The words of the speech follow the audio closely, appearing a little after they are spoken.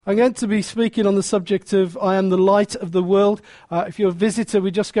I'm going to be speaking on the subject of I am the light of the world. If you're a visitor,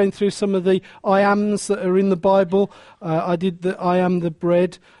 we're just going through some of the I ams that are in the Bible. I did the I am the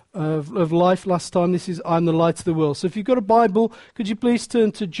bread of life last time. This is I am the light of the world. So if you've got a Bible, could you please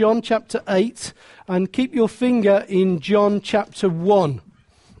turn to John chapter 8 and keep your finger in John chapter 1.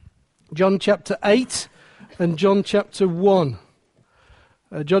 John chapter 8 and John chapter 1.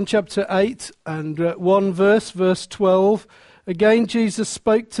 John chapter 8 and verse 12. Again, Jesus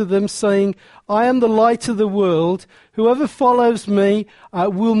spoke to them, saying, I am the light of the world. Whoever follows me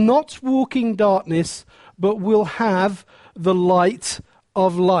will not walk in darkness, but will have the light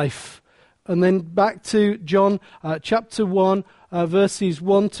of life. And then back to John chapter 1, verses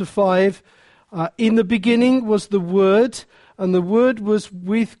 1 to 5. In the beginning was the Word, and the Word was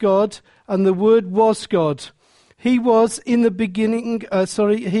with God, and the Word was God. He was in the beginning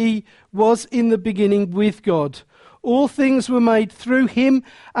with God. All things were made through him,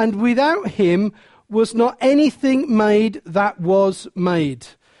 and without him was not anything made that was made.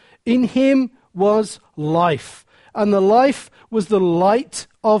 In him was life, and the life was the light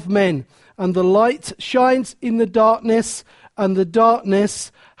of men. And the light shines in the darkness, and the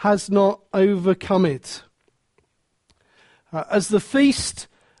darkness has not overcome it. As the feast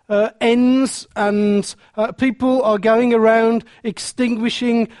ends and people are going around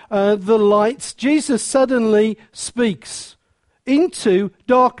extinguishing the lights, Jesus suddenly speaks into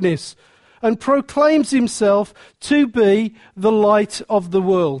darkness and proclaims himself to be the light of the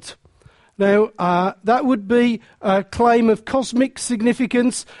world. Now, that would be a claim of cosmic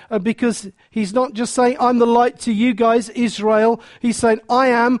significance because he's not just saying, I'm the light to you guys, Israel. He's saying, I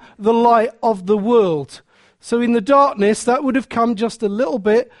am the light of the world. So in the darkness, that would have come just a little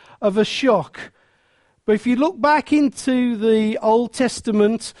bit of a shock. But if you look back into the Old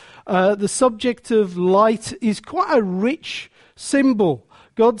Testament, the subject of light is quite a rich symbol.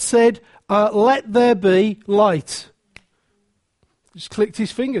 God said, let there be light. Just clicked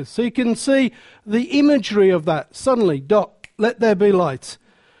his fingers. So you can see the imagery of that. Suddenly, let there be light.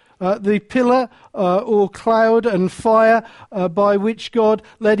 The pillar or cloud and fire by which God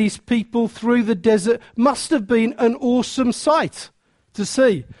led his people through the desert must have been an awesome sight to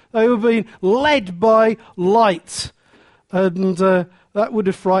see. They were being led by light. And that would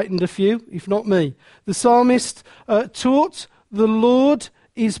have frightened a few, if not me. The psalmist taught, the Lord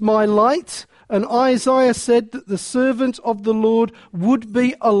is my light. And Isaiah said that the servant of the Lord would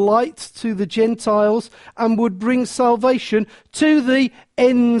be a light to the Gentiles and would bring salvation to the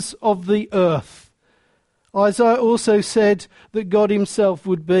ends of the earth. Isaiah also said that God himself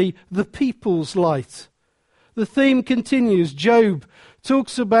would be the people's light. The theme continues. Job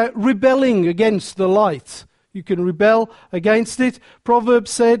talks about rebelling against the light. You can rebel against it.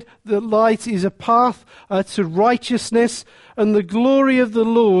 Proverbs said that light is a path to righteousness, and the glory of the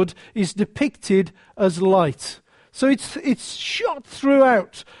Lord is depicted as light. So it's shot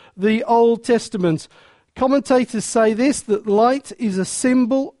throughout the Old Testament. Commentators say this, that light is a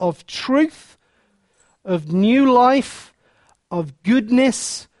symbol of truth, of new life, of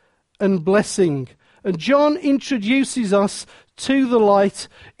goodness and blessing. And John introduces us to the light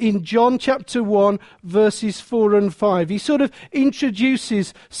in John chapter 1, verses 4 and 5. He sort of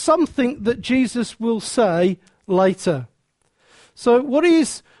introduces something that Jesus will say later. So what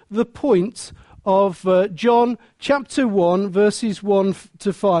is the point of John chapter 1, verses 1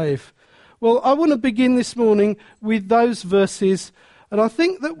 to 5? Well, I want to begin this morning with those verses. And I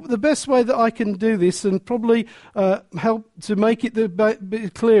think that the best way that I can do this and probably help to make it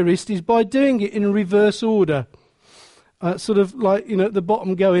the clearest is by doing it in reverse order. Sort of like, at the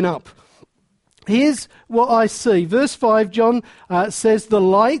bottom going up. Here's what I see. Verse 5, John says, the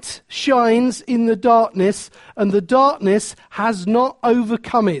light shines in the darkness, and the darkness has not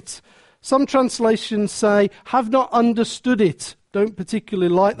overcome it. Some translations say, have not understood it. Don't particularly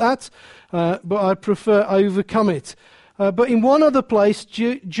like that, but I prefer overcome it. But in one other place,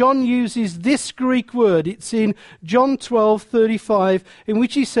 John uses this Greek word. It's in John 12:35, in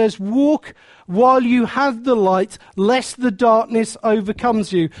which he says, walk while you have the light, lest the darkness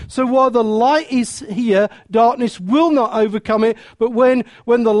overcomes you. So while the light is here, darkness will not overcome it. But when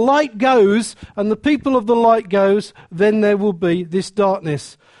the light goes, and the people of the light goes, then there will be this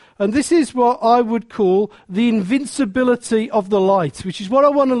darkness. And this is what I would call the invincibility of the light, which is what I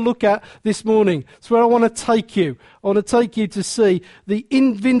want to look at this morning. It's where I want to take you. I want to take you to see the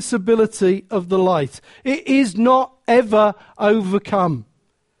invincibility of the light. It is not ever overcome.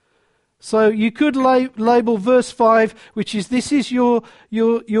 So you could label verse 5, which is, this is your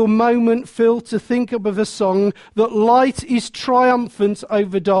moment, Phil, to think of a song, that light is triumphant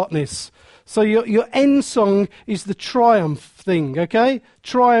over darkness. So your end song is the triumph thing, okay?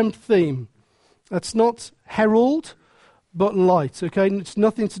 Triumph theme. That's not herald, but light, okay? It's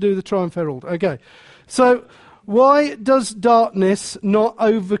nothing to do with the triumph herald, okay? So why does darkness not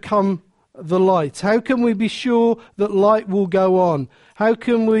overcome the light? How can we be sure that light will go on? How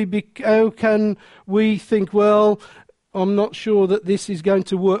can we think, well, I'm not sure that this is going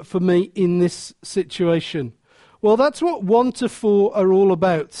to work for me in this situation? Well, that's what 1 to 4 are all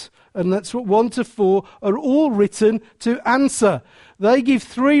about. And that's what 1 to 4 are all written to answer. They give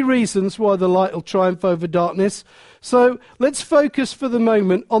 3 reasons why the light will triumph over darkness. So let's focus for the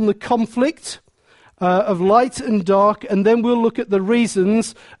moment on the conflict of light and dark, and then we'll look at the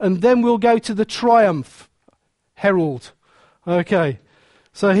reasons, and then we'll go to the triumph herald. Okay,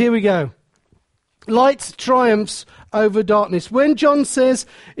 so here we go. Light triumphs over darkness. When John says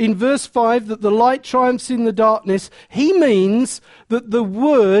in verse 5 that the light triumphs in the darkness, he means that the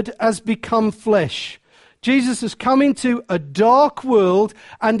Word has become flesh. Jesus has come into a dark world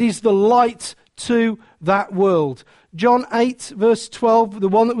and is the light to that world. John 8 verse 12, the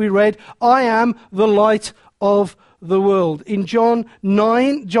one that we read, I am the light of the world. In John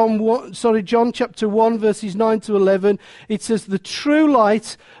chapter 1 verses 9 to 11, it says the true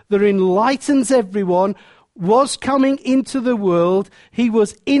light that enlightens everyone was coming into the world. He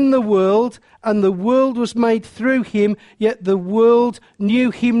was in the world, and the world was made through him, yet the world knew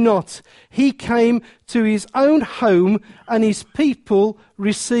him not. He came to his own home, and his people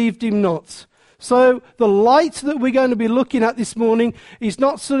received him not. So the light that we're going to be looking at this morning is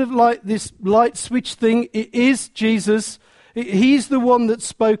not sort of like this light switch thing. It is Jesus. He's the one that's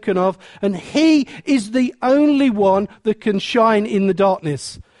spoken of, and he is the only one that can shine in the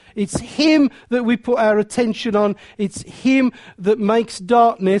darkness. It's him that we put our attention on. It's him that makes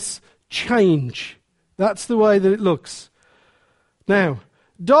darkness change. That's the way that it looks. Now,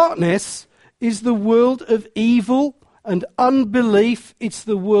 darkness is the world of evil and unbelief. It's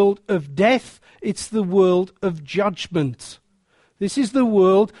the world of death. It's the world of judgment. This is the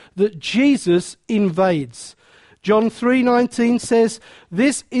world that Jesus invades. John 3:19 says,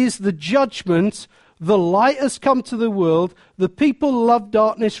 this is the judgment. The light has come to the world. The people love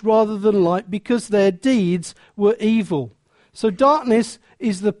darkness rather than light because their deeds were evil. So darkness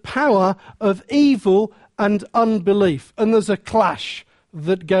is the power of evil and unbelief. And there's a clash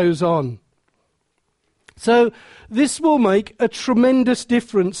that goes on. So this will make a tremendous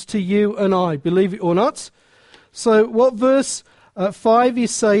difference to you and I, believe it or not. So what verse 5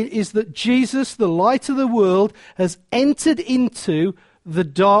 is saying is that Jesus, the light of the world, has entered into the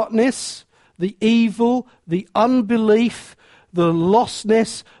darkness, the evil, the unbelief, the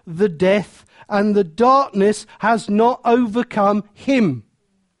lostness, the death, and the darkness has not overcome him.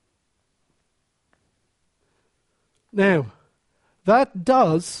 Now, that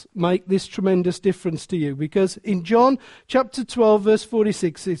does make this tremendous difference to you, because in John chapter 12 verse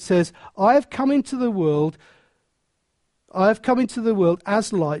 46 it says, I have come into the world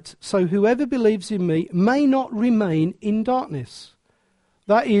as light, so whoever believes in me may not remain in darkness.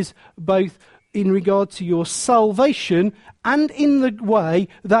 That is both in regard to your salvation and in the way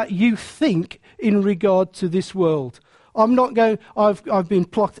that you think in regard to this world. I've been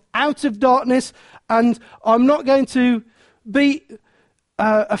plucked out of darkness, and I'm not going to be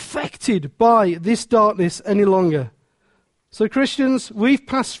affected by this darkness any longer. So Christians, we've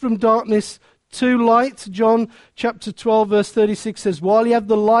passed from darkness to light. John chapter 12 verse 36 says, while you have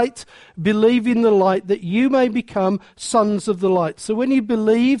the light, believe in the light that you may become sons of the light. So when you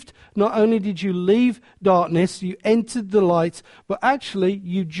believed, not only did you leave darkness, you entered the light, but actually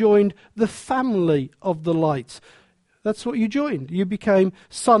you joined the family of the light. That's what you joined. You became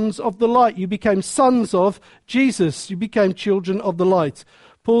sons of the light. You became sons of Jesus. You became children of the light.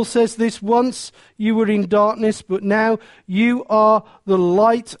 Paul says this, once you were in darkness, but now you are the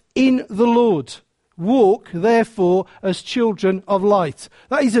light in the Lord. Walk, therefore, as children of light.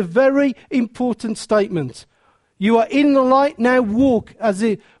 That is a very important statement. You are in the light, now walk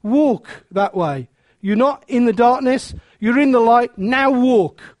that way. You're not in the darkness, you're in the light, now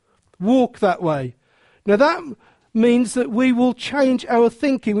walk. Walk that way. Now that means that we will change our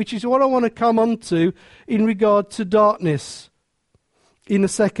thinking, which is what I want to come on to in regard to darkness in a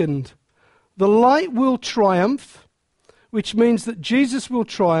second. The light will triumph, which means that Jesus will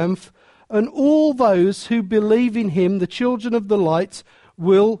triumph, and all those who believe in him, the children of the light,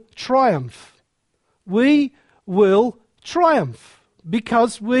 will triumph. We will triumph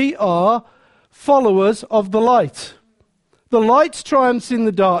because we are followers of the light. The light triumphs in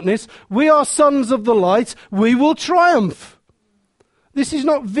the darkness. We are sons of the light. We will triumph. This is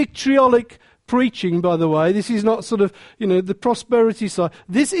not vitriolic preaching, by the way. This is not sort of, the prosperity side.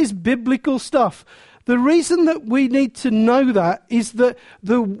 This is biblical stuff. The reason that we need to know that is that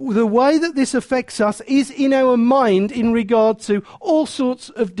the way that this affects us is in our mind in regard to all sorts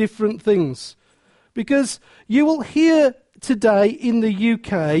of different things. Because you will hear today in the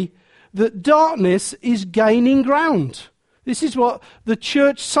UK that darkness is gaining ground. This is what the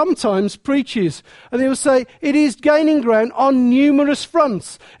church sometimes preaches. And they will say it is gaining ground on numerous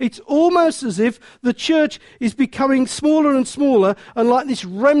fronts. It's almost as if the church is becoming smaller and smaller and like this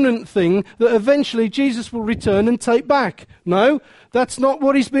remnant thing that eventually Jesus will return and take back. No, that's not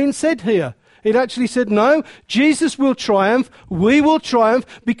what is being said here. It actually said, no, Jesus will triumph, we will triumph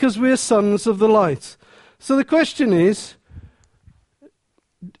because we are sons of the light. So the question is,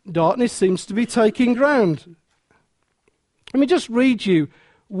 darkness seems to be taking ground. Let me just read you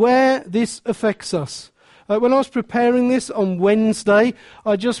where this affects us. When I was preparing this on Wednesday,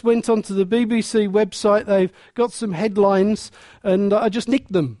 I just went onto the BBC website. They've got some headlines, and I just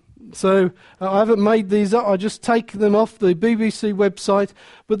nicked them. So I haven't made these up. I just take them off the BBC website.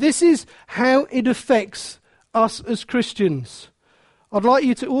 But this is how it affects us as Christians. I'd like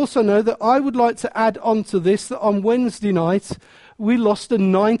you to also know that I would like to add on to this that on Wednesday night, we lost a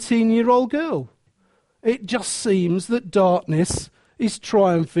 19-year-old girl. It just seems that darkness is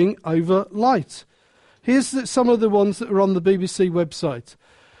triumphing over light. Here's some of the ones that are on the BBC website.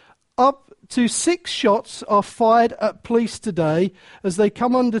 Up to 6 shots are fired at police today as they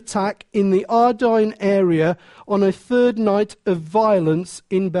come under attack in the Ardine area on a third night of violence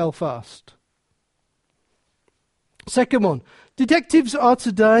in Belfast. Second one. Detectives are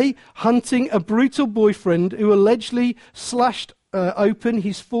today hunting a brutal boyfriend who allegedly slashed open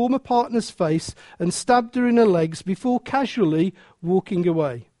his former partner's face and stabbed her in her legs before casually walking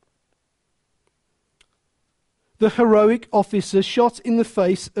away. The heroic officer shot in the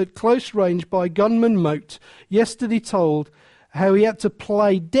face at close range by gunman Moat yesterday told how he had to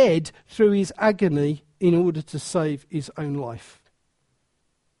play dead through his agony in order to save his own life.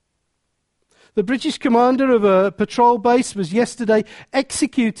 The British commander of a patrol base was yesterday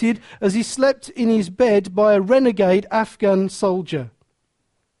executed as he slept in his bed by a renegade Afghan soldier.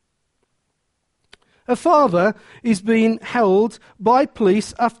 A father is being held by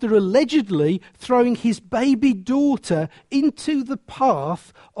police after allegedly throwing his baby daughter into the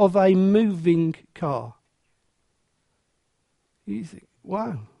path of a moving car. You think,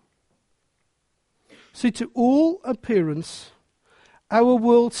 wow. See, to all appearance, our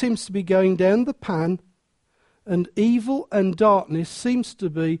world seems to be going down the pan, and evil and darkness seems to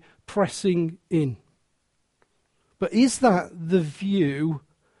be pressing in. But is that the view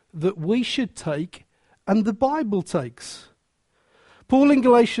that we should take and the Bible takes? Paul in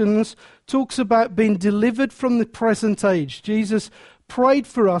Galatians talks about being delivered from the present age. Jesus prayed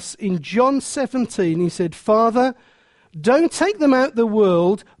for us in John 17. He said, Father, don't take them out the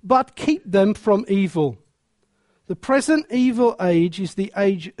world, but keep them from evil. The present evil age is the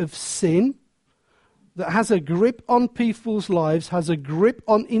age of sin that has a grip on people's lives, has a grip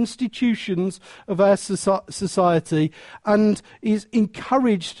on institutions of our society, and is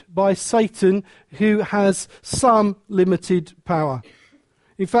encouraged by Satan, who has some limited power.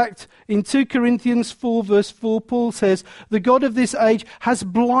 In fact, in 2 Corinthians 4 verse 4, Paul says, the God of this age has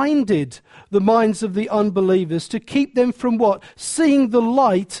blinded the minds of the unbelievers to keep them from what? Seeing the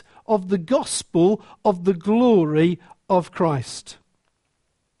light of the gospel of the glory of Christ.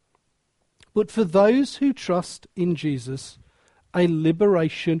 But for those who trust in Jesus, a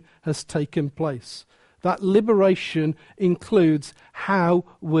liberation has taken place. That liberation includes how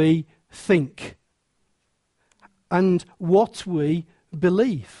we think and what we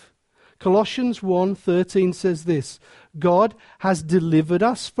believe. Colossians 1:13 says this, God has delivered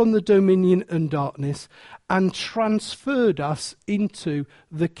us from the dominion and darkness and transferred us into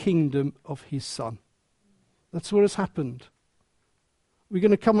the kingdom of his Son. That's what has happened. We're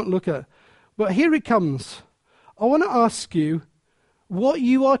going to come and look at it. But here it comes. I want to ask you what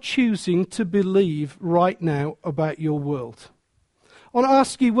you are choosing to believe right now about your world. I want to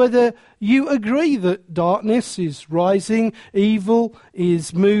ask you whether you agree that darkness is rising, evil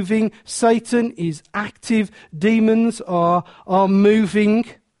is moving, Satan is active, demons are moving.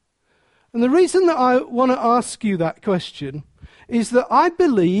 And the reason that I want to ask you that question is that I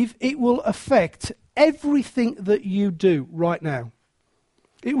believe it will affect everything that you do right now.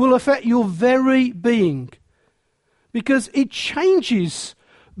 It will affect your very being, because it changes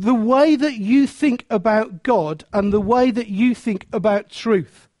the way that you think about God and the way that you think about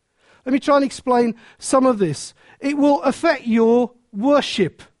truth. Let me try and explain some of this. It will affect your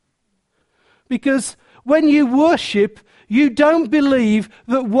worship, because when you worship, you don't believe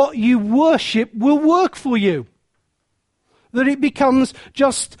that what you worship will work for you. That it becomes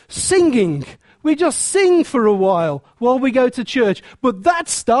just singing. We just sing for a while we go to church. But that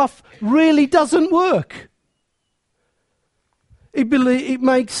stuff really doesn't work. It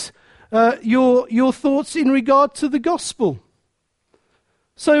makes your thoughts in regard to the gospel.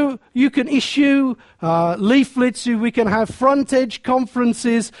 So you can issue leaflets, we can have front edge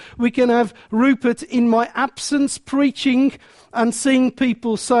conferences, we can have Rupert in my absence preaching and seeing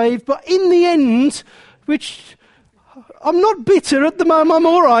people saved. But in the end, which I'm not bitter at the moment, I'm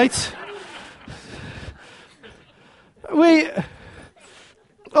all right.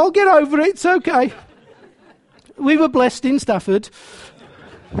 I'll get over it, it's okay. We were blessed in Stafford.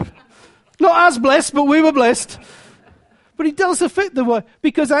 Not as blessed, but we were blessed. But it does affect the way,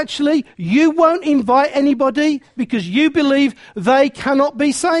 because actually you won't invite anybody because you believe they cannot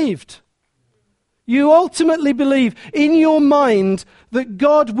be saved. You ultimately believe in your mind that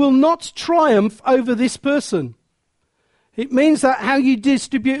God will not triumph over this person. It means that how you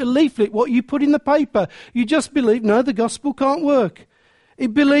distribute a leaflet, what you put in the paper, you just believe, no, the gospel can't work.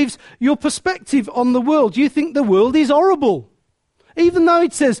 It believes your perspective on the world. You think the world is horrible. Even though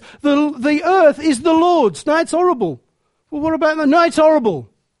it says the earth is the Lord's. No, it's horrible. Well, what about that? No, it's horrible.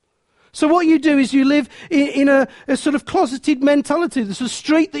 So what you do is you live in a sort of closeted mentality. There's a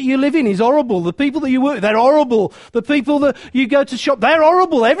street that you live in is horrible. The people that you work with, they're horrible. The people that you go to shop, they're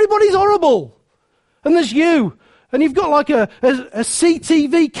horrible. Everybody's horrible. And there's you. And you've got like a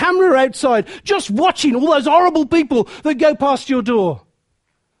CTV camera outside just watching all those horrible people that go past your door.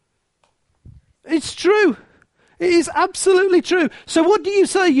 It's true. It is absolutely true. So what do you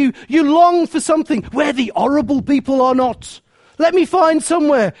say? You long for something where the horrible people are not. Let me find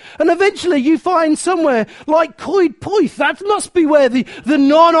somewhere. And eventually you find somewhere like Coed Poeth. That must be where the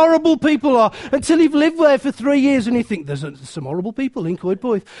non-horrible people are. Until you've lived there for 3 years and you think, there's some horrible people in Coed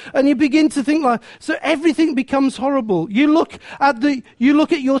Poeth. And you begin to think like, so everything becomes horrible. You look at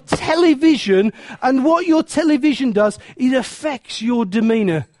your television, and what your television does, it affects your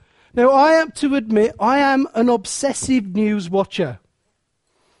demeanour. Now, I have to admit, I am an obsessive news watcher.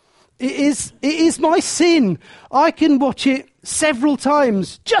 It is my sin. I can watch it several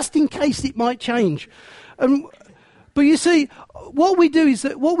times, just in case it might change. But you see, what we do is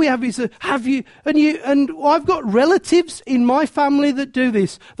that what we have is and I've got relatives in my family that do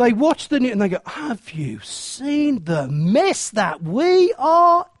this. They watch the news and they go, "Have you seen the mess that we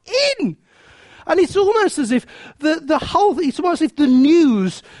are in?" And it's almost as if it's almost as if the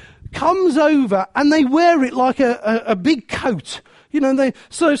news comes over and they wear it like a big coat.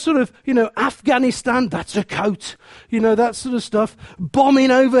 Afghanistan, that's a coat. That sort of stuff.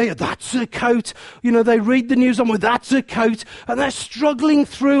 Bombing over here, that's a coat. They read the news on with, that's a coat. And they're struggling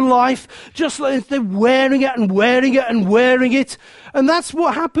through life, just like they're wearing it and wearing it and wearing it. And that's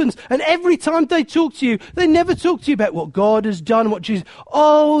what happens. And every time they talk to you, they never talk to you about what God has done, what Jesus.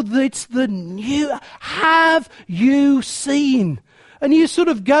 Oh, it's the new. Have you seen? And you sort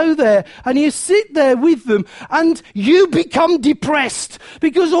of go there and you sit there with them and you become depressed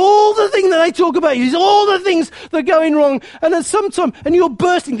because all the things that they talk about is all the things that are going wrong. And at some time, and you're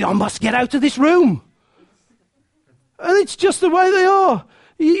bursting, I must get out of this room. And it's just the way they are.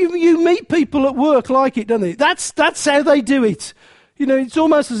 You meet people at work like it, don't they? That's how they do it. It's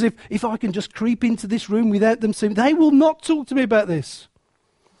almost as if I can just creep into this room without them seeing, they will not talk to me about this.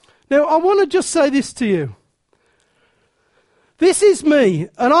 Now, I want to just say this to you. This is me,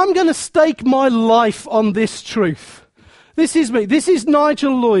 and I'm going to stake my life on this truth. This is me. This is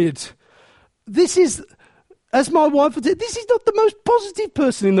Nigel Lloyd. This is, as my wife would say, this is not the most positive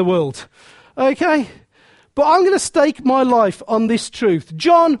person in the world. Okay? But I'm going to stake my life on this truth.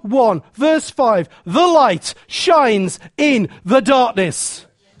 John 1, verse 5. The light shines in the darkness.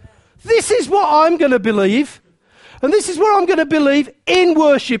 This is what I'm going to believe. And this is what I'm going to believe in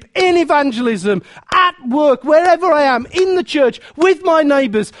worship, in evangelism, at work, wherever I am, in the church, with my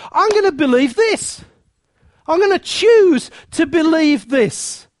neighbours. I'm going to believe this. I'm going to choose to believe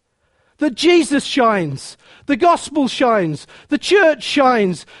this. That Jesus shines, the gospel shines, the church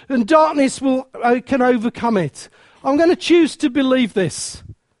shines, and darkness can overcome it. I'm going to choose to believe this.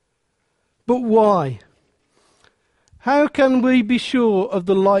 But why? How can we be sure of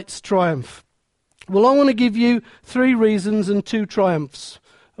the light's triumph? Well, I want to give you 3 reasons and 2 triumphs.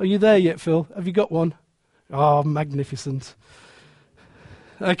 Are you there yet, Phil? Have you got one? Oh, magnificent.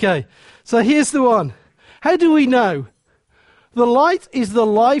 Okay, so here's the one. How do we know? The light is the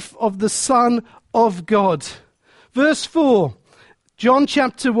life of the Son of God. Verse 4, John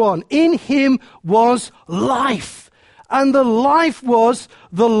chapter 1. In him was life, and the life was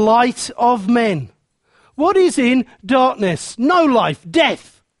the light of men. What is in darkness? No life,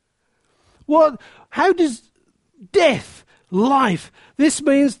 death. What? How does death, life? This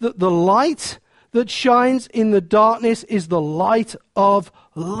means that the light that shines in the darkness is the light of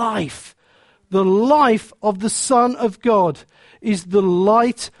life. The life of the Son of God is the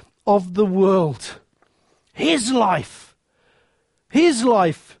light of the world. His life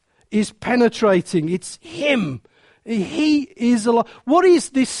is penetrating. It's him. He is alive. What is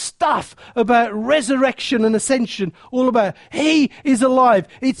this stuff about resurrection and ascension all about? He is alive.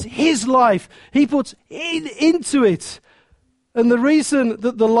 It's his life. He puts into it. And the reason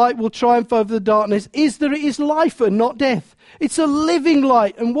that the light will triumph over the darkness is that it is life and not death. It's a living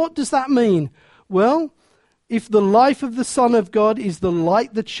light. And what does that mean? Well, if the life of the Son of God is the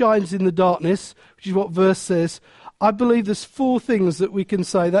light that shines in the darkness, which is what verse says, I believe there's 4 things that we can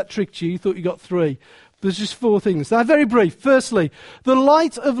say. That tricked you. You thought you got 3. There's just 4 things. Now, very brief. Firstly, the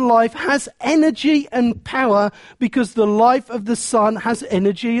light of life has energy and power because the life of the Son has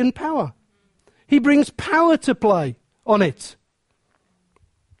energy and power. He brings power to play on it.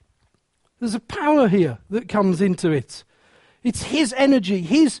 There's a power here that comes into it. It's his energy,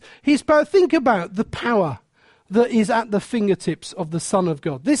 his power. Think about the power that is at the fingertips of the Son of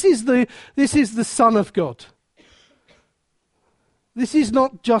God. This is the Son of God. This is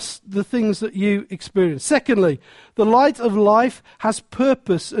not just the things that you experience. Secondly, the light of life has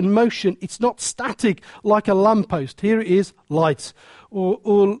purpose and motion. It's not static like a lamppost. Here it is, light, or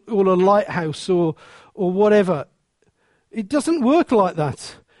a lighthouse, or whatever. It doesn't work like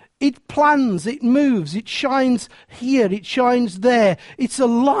that. It plans, it moves, it shines here, it shines there. It's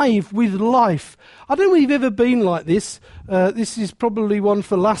alive with life. I don't know if you've ever been like this. This is probably one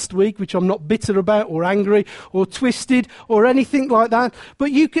for last week, which I'm not bitter about or angry or twisted or anything like that.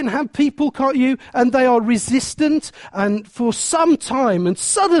 But you can have people, can't you, and they are resistant and for some time, and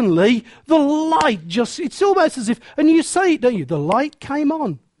suddenly the light just, it's almost as if, and you say it, don't you, the light came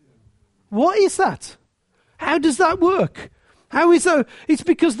on. What is that? How does that work? How is that? It's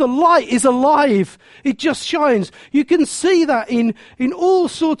because the light is alive. It just shines. You can see that in all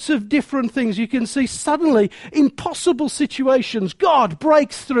sorts of different things. You can see suddenly impossible situations. God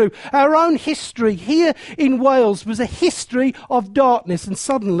breaks through. Our own history here in Wales was a history of darkness, and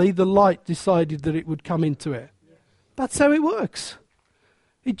suddenly the light decided that it would come into it. That's how it works.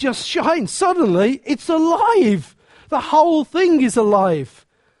 It just shines. Suddenly it's alive. The whole thing is alive.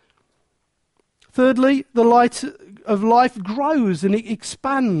 Thirdly, the light of life grows and it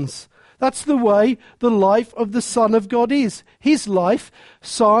expands. That's the way the life of the Son of God is. His life,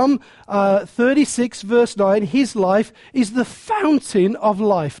 Psalm 36 verse 9, his life is the fountain of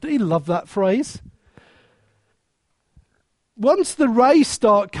life. Do you love that phrase? Once the rays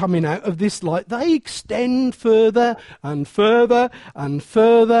start coming out of this light, they extend further and further and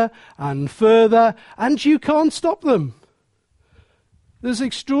further and further, and you can't stop them. There's an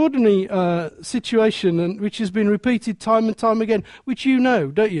extraordinary situation which has been repeated time and time again, which you know,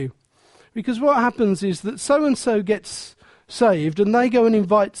 don't you? Because what happens is that so-and-so gets saved and they go and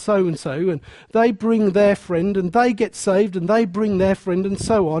invite so-and-so and they bring their friend and they get saved and they bring their friend and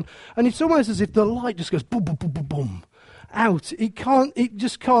so on. And it's almost as if the light just goes boom, boom, boom, boom, boom, out. It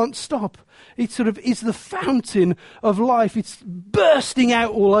just can't stop. It sort of is the fountain of life. It's bursting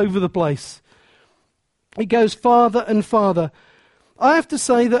out all over the place. It goes farther and farther. I have to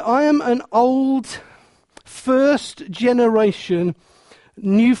say that I am an old, first generation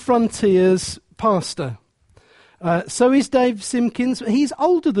New Frontiers pastor. So is Dave Simpkins. He's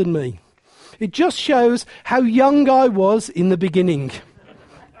older than me. It just shows how young I was in the beginning.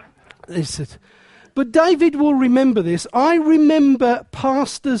 But David will remember this. I remember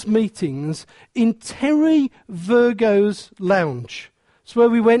pastors' meetings in Terry Virgo's lounge. It's where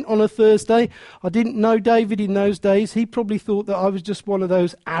we went on a Thursday. I didn't know David in those days. He probably thought that I was just one of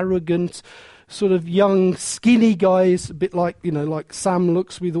those arrogant, sort of young, skinny guys, a bit like, like Sam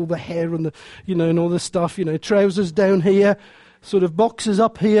looks with all the hair and and all the stuff, trousers down here, sort of boxers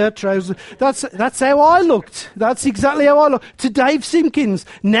up here, trousers. That's how I looked. That's exactly how I looked. To Dave Simpkins.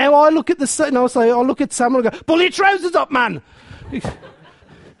 Now I look at I look at Sam and I go, pull your trousers up, man.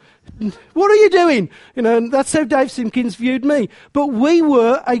 What are you doing? And that's how Dave Simpkins viewed me. But we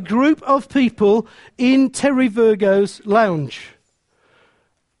were a group of people in Terry Virgo's lounge.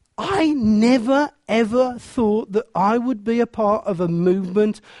 I never, ever thought that I would be a part of a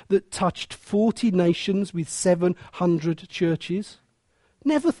movement that touched 40 nations with 700 churches.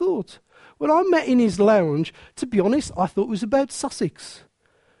 Never thought. When I met in his lounge, to be honest, I thought it was about Sussex.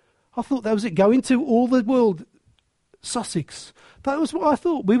 I thought that was it, going to all the world, Sussex. That was what I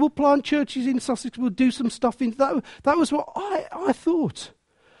thought. We will plant churches in Sussex. We'll do some stuff in that. That was what I thought.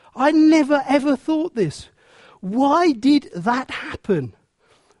 I never ever thought this. Why did that happen?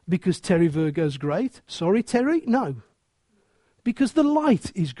 Because Terry Virgo's great? Sorry, Terry? No. Because the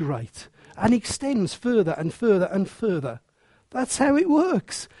light is great and extends further and further and further. That's how it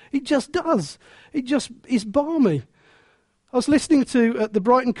works. It just does. It just is balmy. I was listening to, at the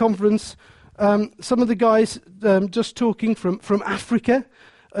Brighton conference, some of the guys just talking from Africa,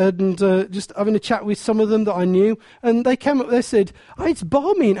 and just having a chat with some of them that I knew, and they came up, they said, it's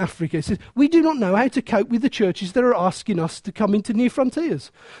balmy in Africa. He said, we do not know how to cope with the churches that are asking us to come into New Frontiers.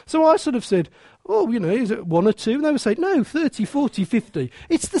 So I sort of said, is it one or two? And they would say, no, 30, 40, 50.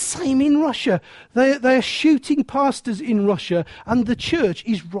 It's the same in Russia. They are shooting pastors in Russia, and the church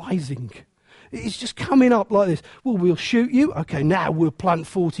is rising. It's just coming up like this. Well, we'll shoot you. Okay, now we'll plant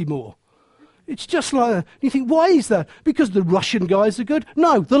 40 more. It's just like that. You think, why is that? Because the Russian guys are good?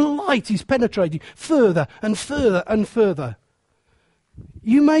 No, the light is penetrating further and further and further.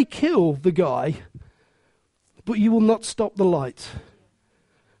 You may kill the guy, but you will not stop the light.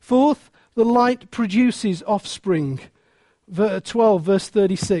 Fourth, the light produces offspring. 12, verse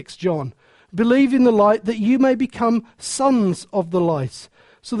 36, John. Believe in the light that you may become sons of the light.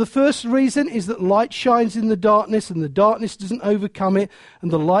 So the first reason is that light shines in the darkness and the darkness doesn't overcome it, and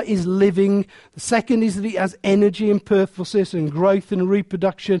the light is living. The second is that it has energy and purposes and growth and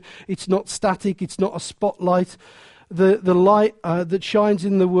reproduction. It's not static, it's not a spotlight. The light that shines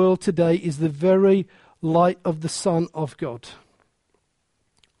in the world today is the very light of the Son of God.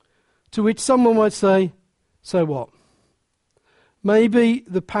 To which someone might say, so what? Maybe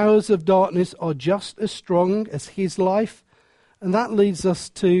the powers of darkness are just as strong as his life. And that leads us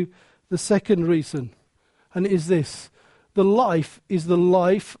to the second reason, and it is this. The life is the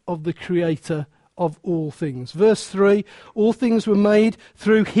life of the Creator of all things. Verse 3, all things were made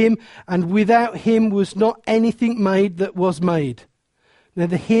through him, and without him was not anything made that was made. Now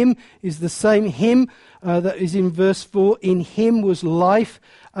the him is the same him that is in verse 4. In him was life,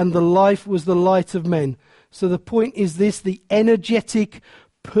 and the life was the light of men. So the point is this, the energetic,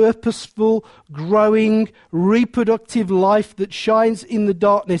 purposeful, growing, reproductive life that shines in the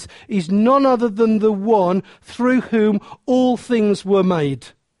darkness is none other than the one through whom all things were made.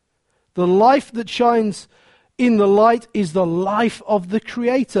 The life that shines in the light is the life of the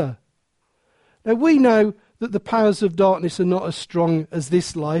Creator. Now we know that the powers of darkness are not as strong as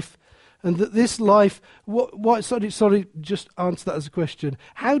this life, and that this life, just answer that as a question.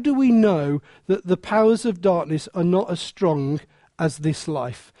 How do we know that the powers of darkness are not as strong as this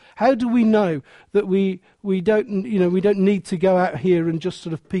life? How do we know that we don't need to go out here and just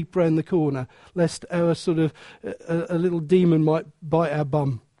sort of peep round the corner, lest our sort of a little demon might bite our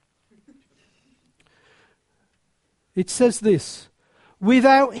bum? It says this,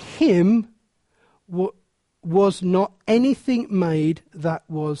 without him was not anything made that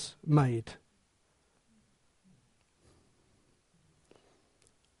was made.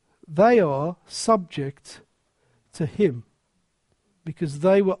 They are subject to him, because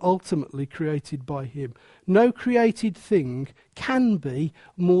they were ultimately created by him. No created thing can be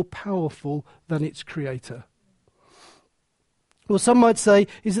more powerful than its creator. Well, some might say,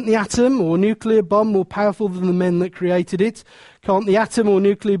 isn't the atom or nuclear bomb more powerful than the men that created it? Can't the atom or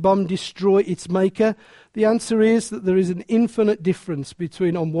nuclear bomb destroy its maker? The answer is that there is an infinite difference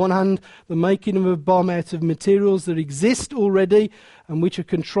between, on one hand, the making of a bomb out of materials that exist already and which are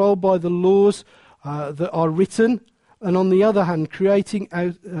controlled by the laws that are written, and on the other hand, creating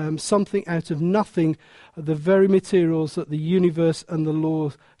something out of nothing, the very materials that the universe and the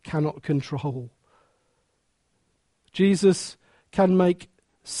laws cannot control. Jesus can make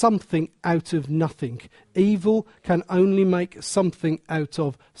something out of nothing. Evil can only make something out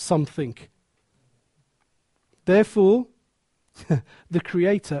of something. Therefore, the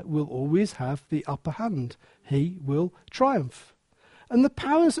Creator will always have the upper hand. He will triumph. And the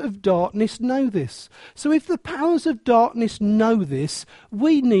powers of darkness know this. So if the powers of darkness know this,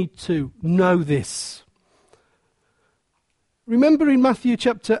 we need to know this. Remember in Matthew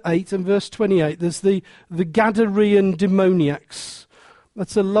chapter 8 and verse 28, there's the Gadarene demoniacs.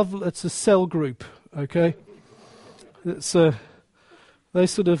 That's a cell group, okay? They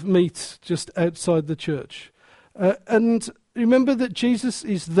sort of meet just outside the church. And remember that Jesus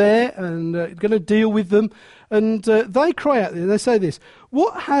is there and going to deal with them. And they cry out there, they say this,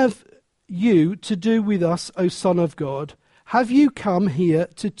 "What have you to do with us, O Son of God? Have you come here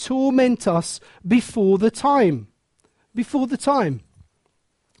to torment us before the time?" Before the time.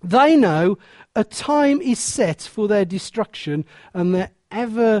 They know a time is set for their destruction, and their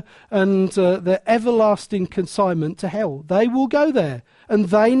their everlasting consignment to hell. They will go there, and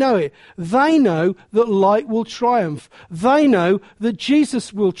they know it. They know that light will triumph. They know that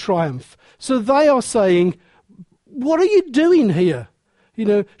Jesus will triumph. So they are saying, what are you doing here?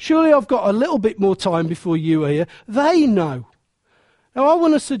 Surely I've got a little bit more time before you are here. They know. Now I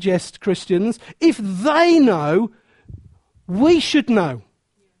want to suggest, Christians, if they know, we should know.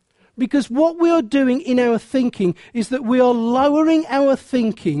 Because what we are doing in our thinking is that we are lowering our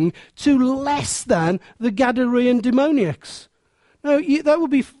thinking to less than the Gadarene demoniacs. Now, that would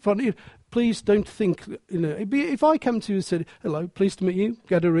be funny. Please don't think, if I come to you and said, hello, pleased to meet you,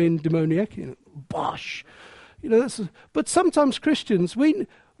 Gadarene demoniac, bosh. But sometimes Christians,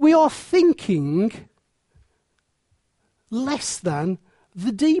 we are thinking less than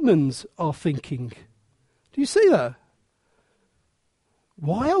the demons are thinking. Do you see that?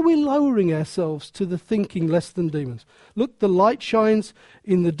 Why are we lowering ourselves to the thinking less than demons? Look, the light shines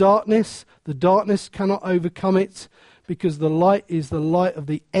in the darkness. The darkness cannot overcome it because the light is the light of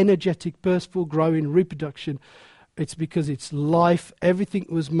the energetic, burstful, growing reproduction. It's because it's life. Everything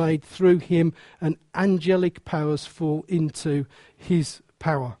was made through him, and angelic powers fall into his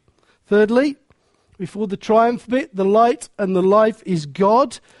power. Thirdly, before the triumph bit, the light and the life is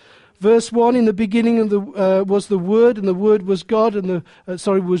God. Verse 1, in the beginning was the Word, and the Word was God, and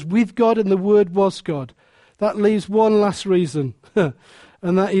was with God, and the Word was God. That leaves one last reason, and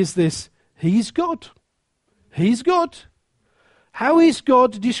that is this: He's God. He's God. How is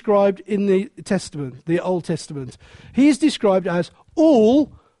God described in the Testament, the Old Testament? He is described as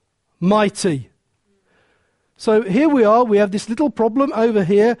Almighty. So here we are, we have this little problem over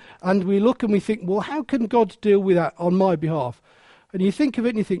here, and we look and we think, well, how can God deal with that on my behalf? And you think of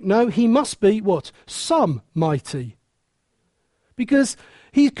it and you think, no, he must be what? Some mighty. Because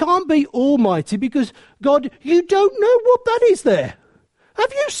he can't be almighty, because God, you don't know what that is there.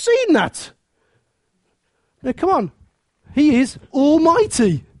 Have you seen that? Now, come on. He is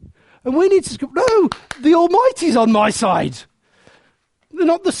almighty. And we need to, no, the almighty's on my side. They're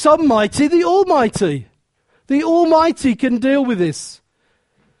not the some mighty, the almighty. The almighty can deal with this.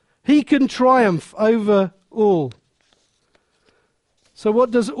 He can triumph over all. So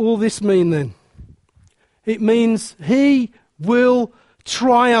what does all this mean then? It means he will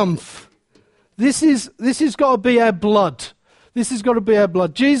triumph. This has got to be our blood. This has got to be our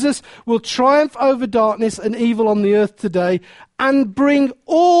blood. Jesus will triumph over darkness and evil on the earth today and bring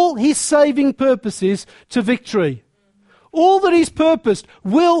all his saving purposes to victory. All that he's purposed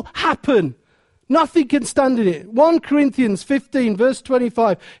will happen. Nothing can stand in it. 1 Corinthians 15 verse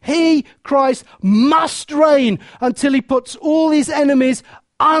 25. He, Christ, must reign until he puts all his enemies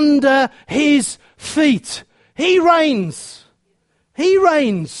under his feet. He reigns. He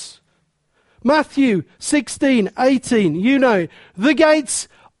reigns. Matthew 16:18. You know it. The gates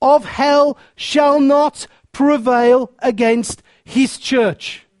of hell shall not prevail against his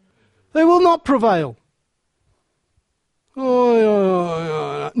church. They will not prevail.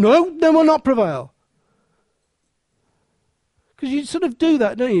 No, they will not prevail. Because you sort of do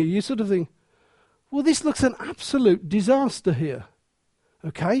that, don't you? You sort of think, well, this looks an absolute disaster here.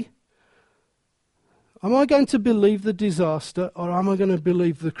 Okay? Am I going to believe the disaster, or am I going to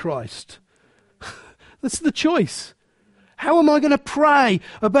believe the Christ? That's the choice. How am I going to pray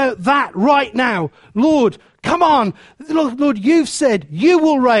about that right now? Lord, come on. Lord, you've said you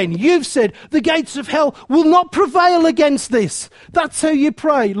will reign. You've said the gates of hell will not prevail against this. That's how you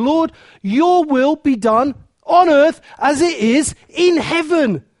pray. Lord, your will be done on earth as it is in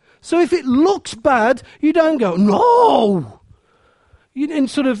heaven. So if it looks bad, you don't go, no. You didn't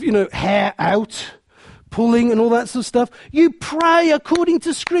sort of, hair out, pulling and all that sort of stuff. You pray according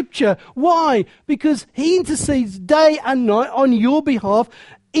to Scripture. Why? Because he intercedes day and night on your behalf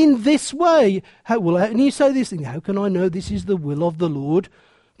in this way. And you say this thing, how can I know this is the will of the Lord?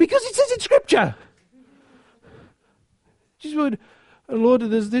 Because it says in Scripture. Just would, Lord,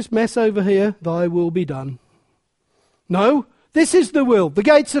 there's this mess over here, thy will be done. No, this is the will. The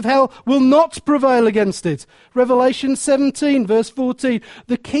gates of hell will not prevail against it. Revelation 17, verse 14.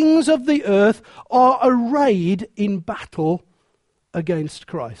 The kings of the earth are arrayed in battle against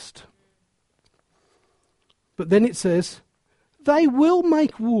Christ. But then it says, they will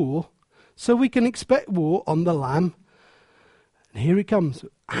make war, so we can expect war on the Lamb. And here it comes.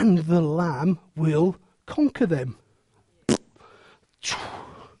 And the Lamb will conquer them.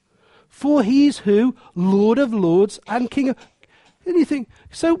 For he is who? Lord of lords and King of... And you think,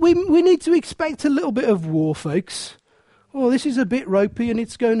 so we need to expect a little bit of war, folks. Oh, this is a bit ropey and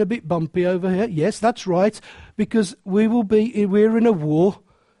it's going a bit bumpy over here. Yes, that's right, because we're in a war.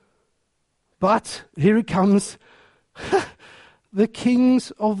 But here it comes. the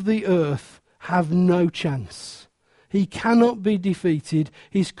kings of the earth have no chance. He cannot be defeated.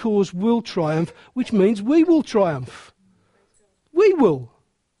 His cause will triumph, which means we will triumph. We will.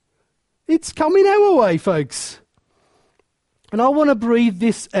 It's coming our way, folks. And I want to breathe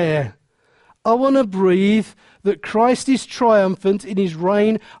this air. I want to breathe that Christ is triumphant in his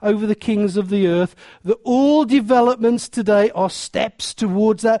reign over the kings of the earth, that all developments today are steps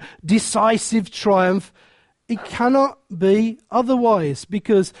towards that decisive triumph. It cannot be otherwise,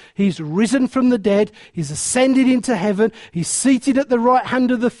 because he's risen from the dead, he's ascended into heaven, he's seated at the right hand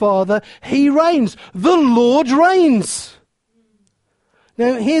of the Father. He reigns. The Lord reigns.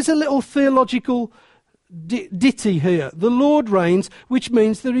 Now, here's a little theological ditty here. The Lord reigns, which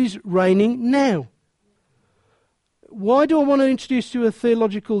means that he's reigning now. Why do I want to introduce you a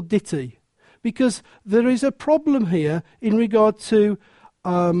theological ditty? Because there is a problem here in regard to,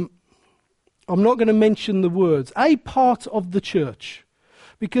 I'm not going to mention the words, a part of the church.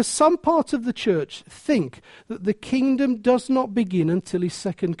 Because some part of the church think that the kingdom does not begin until his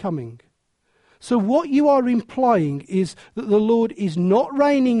second coming. So what you are implying is that the Lord is not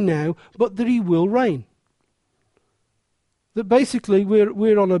reigning now, but that he will reign. That basically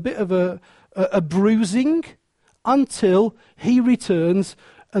we're on a bit of a bruising until he returns,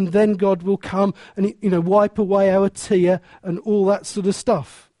 and then God will come and wipe away our tear and all that sort of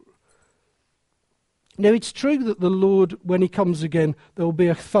stuff. Now, it's true that the Lord, when he comes again, there will be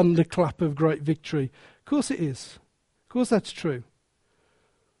a thunderclap of great victory. Of course it is. Of course that's true.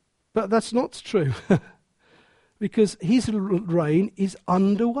 But that's not true. Because his reign is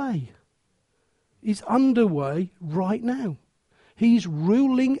underway. He's underway right now. He's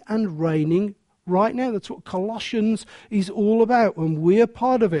ruling and reigning right now. That's what Colossians is all about, and we're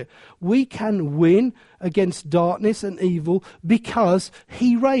part of it. We can win against darkness and evil because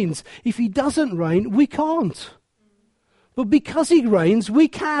he reigns. If he doesn't reign, we can't. But because he reigns, we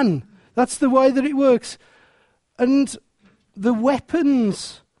can. That's the way that it works. And the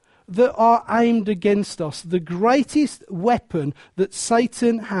weapons that are aimed against us, the greatest weapon that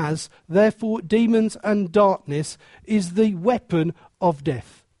Satan has, therefore demons and darkness, is the weapon of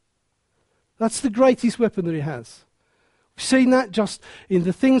death. That's the greatest weapon that he has. We've seen that just in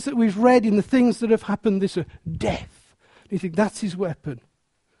the things that we've read, in the things that have happened this year. Death. You think that's his weapon.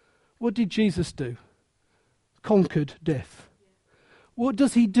 What did Jesus do? Conquered death. What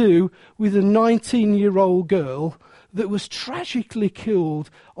does he do with a 19-year-old girl that was tragically killed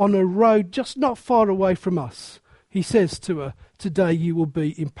on a road just not far away from us? He says to her, "Today you will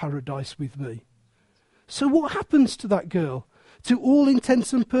be in paradise with me." So what happens to that girl? To all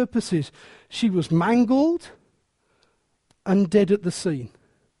intents and purposes, she was mangled and dead at the scene.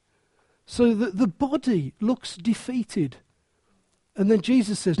 So that the body looks defeated. And then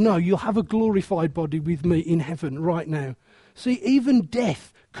Jesus says, no, you'll have a glorified body with me in heaven right now. See, even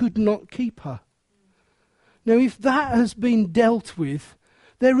death could not keep her. Now, if that has been dealt with,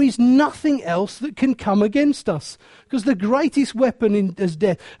 there is nothing else that can come against us. Because the greatest weapon as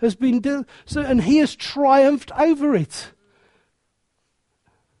death has been dealt, and he has triumphed over it.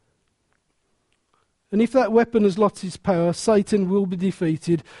 And if that weapon has lost its power, Satan will be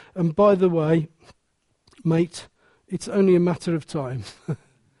defeated. And by the way, mate, it's only a matter of time.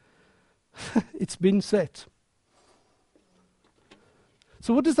 It's been set.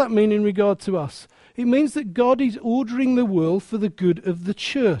 So what does that mean in regard to us? It means that God is ordering the world for the good of the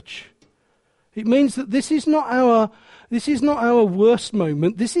church. It means that this is not our worst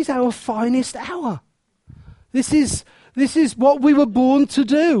moment. This is our finest hour. This is what we were born to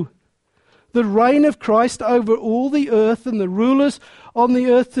do. The reign of Christ over all the earth and the rulers on the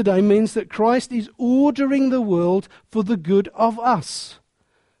earth today means that Christ is ordering the world for the good of us.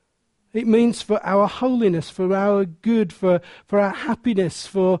 It means for our holiness, for our good, for our happiness,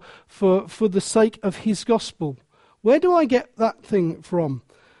 for the sake of his gospel. Where do I get that thing from?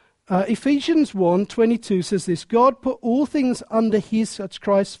 Ephesians 1:22 says this: God put all things under his, that's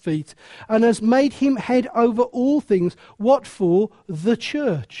Christ's feet, and has made him head over all things. What for? The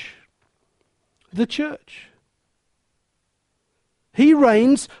church. The church. He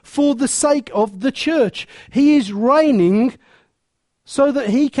reigns for the sake of the church. He is reigning so that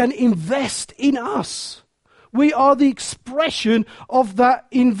he can invest in us. We are the expression of that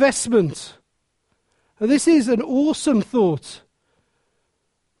investment. And this is an awesome thought,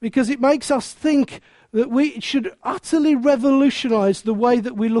 because it makes us think that we should utterly revolutionize the way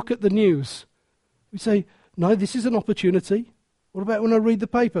that we look at the news. We say, no, this is an opportunity. What about when I read the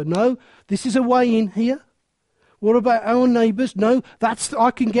paper? No, this is a way in here. What about our neighbours? No,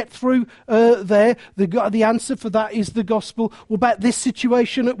 I can get through there. The answer for that is the gospel. What about this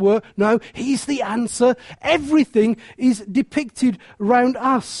situation at work? No, he's the answer. Everything is depicted around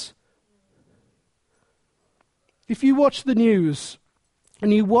us. If you watch the news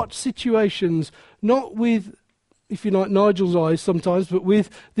and you watch situations, not with, if you like, Nigel's eyes sometimes, but with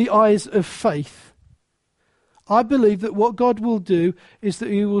the eyes of faith, I believe that what God will do is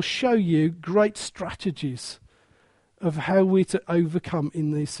that he will show you great strategies of how we're to overcome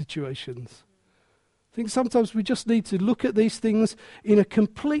in these situations. I think sometimes we just need to look at these things in a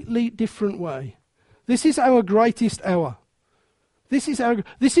completely different way. This is our greatest hour. This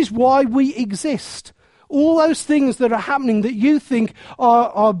is why we exist. All those things that are happening that you think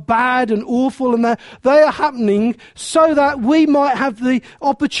are bad and awful, and they are happening so that we might have the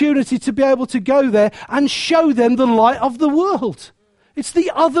opportunity to be able to go there and show them the light of the world. It's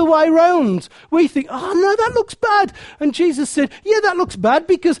the other way round. We think, oh no, that looks bad. And Jesus said, yeah, that looks bad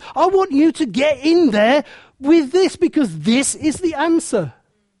because I want you to get in there with this, because this is the answer.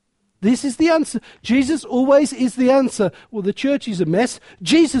 This is the answer. Jesus always is the answer. Well, the church is a mess.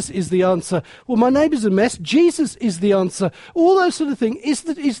 Jesus is the answer. Well, my neighbour's a mess. Jesus is the answer. All those sort of things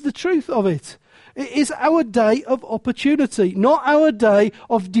is the truth of it. It is our day of opportunity, not our day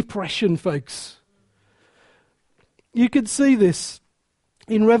of depression, folks. You can see this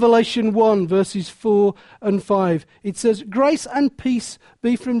in Revelation 1, verses 4 and 5. It says, grace and peace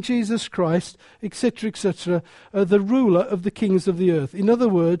be from Jesus Christ, etc., etc., the ruler of the kings of the earth. In other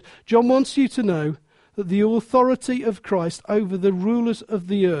words, John wants you to know that the authority of Christ over the rulers of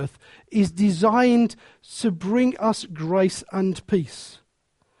the earth is designed to bring us grace and peace.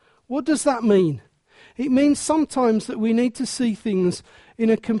 What does that mean? It means sometimes that we need to see things in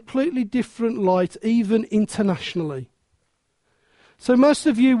a completely different light, even internationally. So most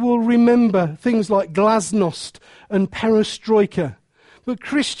of you will remember things like glasnost and perestroika. But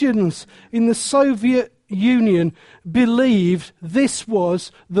Christians in the Soviet Union believed this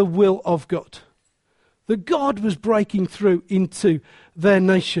was the will of God. That God was breaking through into their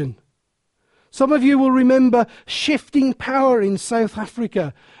nation. Some of you will remember shifting power in South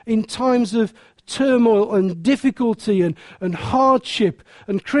Africa in times of turmoil and difficulty and hardship,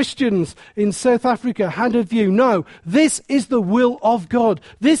 and Christians in South Africa had a view. No, this is the will of God.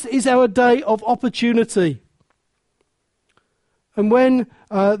 This is our day of opportunity. And when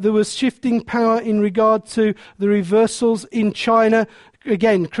there was shifting power in regard to the reversals in China,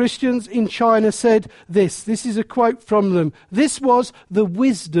 again, Christians in China said this. This is a quote from them. This was the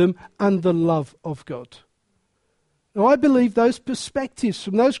wisdom and the love of God. Now, I believe those perspectives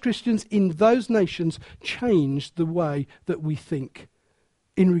from those Christians in those nations changed the way that we think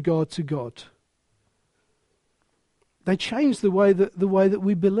in regard to God. They changed the way that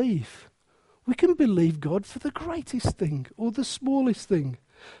we believe. We can believe God for the greatest thing or the smallest thing.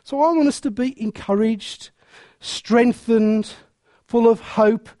 So I want us to be encouraged, strengthened, full of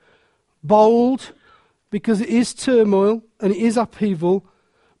hope, bold, because it is turmoil and it is upheaval.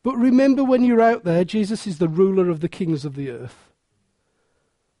 But remember, when you're out there, Jesus is the ruler of the kings of the earth.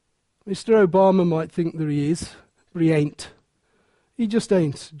 Mr. Obama might think that he is, but he ain't. He just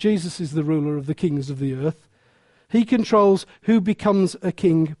ain't. Jesus is the ruler of the kings of the earth. He controls who becomes a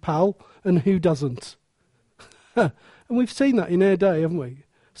king, pal, and who doesn't. And we've seen that in our day, haven't we?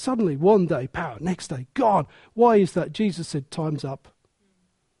 Suddenly, one day, power, next day, gone. Why is that? Jesus said, time's up.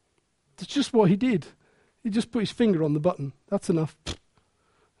 That's just what he did. He just put his finger on the button. That's enough.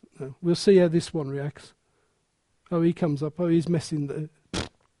 No, we'll see how this one reacts. Oh, he comes up. Oh, he's messing the...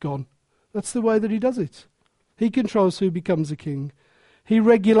 Gone. That's the way that he does it. He controls who becomes a king. He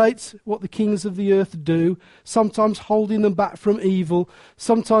regulates what the kings of the earth do, sometimes holding them back from evil,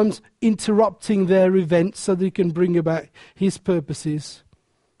 sometimes interrupting their events so that he can bring about his purposes.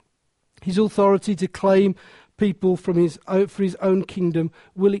 His authority to claim people for his own kingdom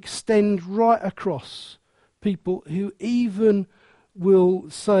will extend right across people who even will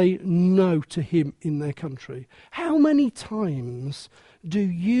say no to him in their country. How many times do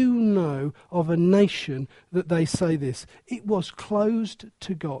you know of a nation that they say this? It was closed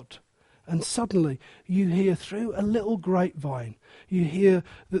to God. And suddenly you hear through a little grapevine, you hear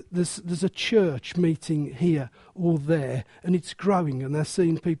that there's a church meeting here or there, and it's growing, and they're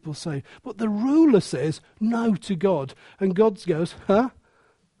seeing people say, but the ruler says no to God. And God goes, huh?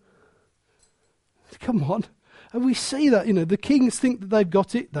 Come on. And we see that, the kings think that they've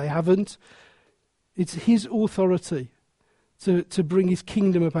got it. They haven't. It's his authority to bring his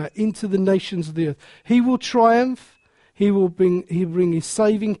kingdom about into the nations of the earth. He will triumph. He'll bring his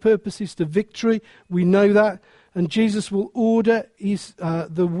saving purposes to victory. We know that. And Jesus will order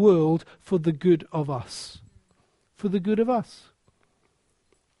the world for the good of us. for the good of us.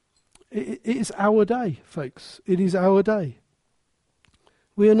 It is our day, folks. It is our day.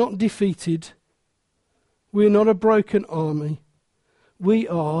 We are not defeated. We are not a broken army. We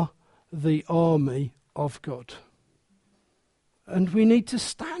are the army of God. And we need to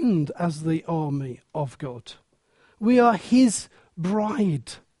stand as the army of God. We are his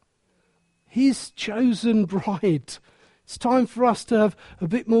bride, his chosen bride. It's time for us to have a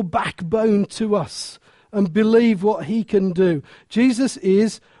bit more backbone to us and believe what he can do. Jesus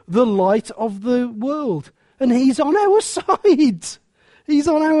is the light of the world, and he's on our side. He's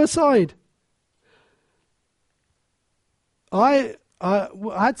on our side. I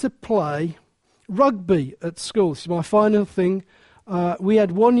had to play rugby at school. This is my final thing. We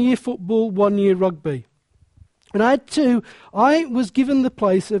had 1 year football, 1 year rugby. And I was given the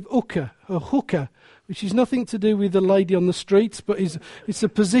place of hooker, which is nothing to do with the lady on the streets, but it's a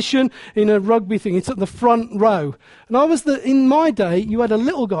position in a rugby thing. It's at the front row. And in my day, you had a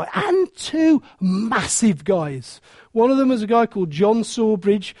little guy and 2 massive guys. One of them was a guy called John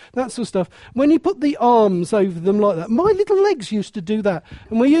Sawbridge, that sort of stuff. When you put the arms over them like that, my little legs used to do that.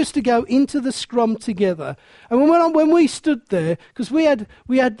 And we used to go into the scrum together. And when we stood there, because we had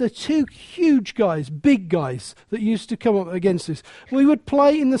the 2 huge guys, big guys, that used to come up against us, we would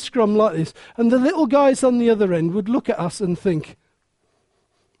play in the scrum like this. And the little guys on the other end would look at us and think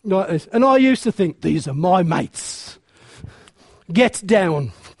like this. And I used to think, these are my mates. Get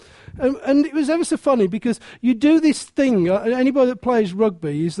down. And it was ever so funny because you do this thing, anybody that plays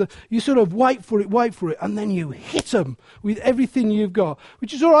rugby, is that you sort of wait for it, and then you hit them with everything you've got,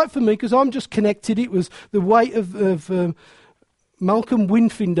 which is all right for me because I'm just connected. It was the weight of Malcolm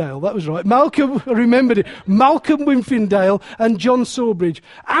Winfindale, that was right. I remembered it. Malcolm Winfindale and John Sawbridge.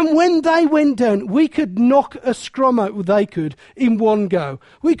 And when they went down, we could knock a scrum out, they could, in one go.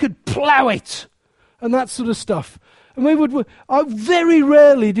 We could plough it and that sort of stuff. And very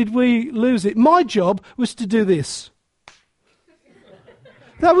rarely did we lose it. My job was to do this.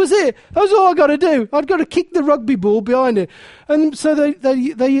 That was it. That was all I got to do. I'd got to kick the rugby ball behind it. And so they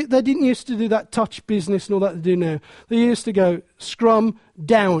didn't used to do that touch business and all that they do now. They used to go scrum,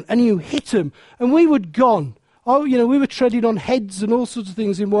 down, and you hit them. And we would gone. Oh, we were treading on heads and all sorts of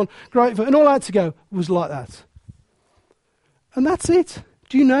things in one great. And all I had to go was like that. And that's it.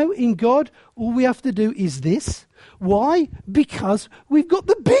 Do you know, in God, all we have to do is this. Why? Because we've got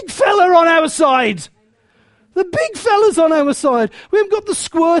the big fella on our side. The big fella's on our side. We haven't got the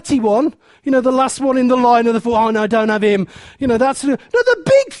squirty one, the last one in the line of the foot. Oh, no, don't have him. The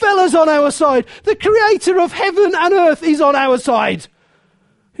big fella's on our side. The creator of heaven and earth is on our side.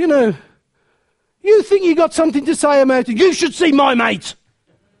 You think you got something to say about it. You should see my mate.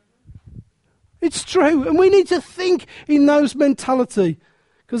 It's true. And we need to think in those mentality.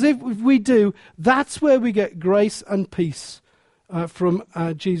 Because if we do, that's where we get grace and peace from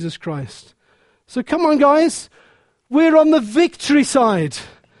Jesus Christ. So come on, guys. We're on the victory side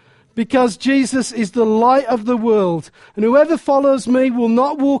because Jesus is the light of the world. And whoever follows me will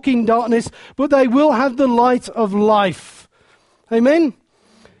not walk in darkness, but they will have the light of life. Amen?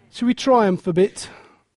 Shall we triumph a bit?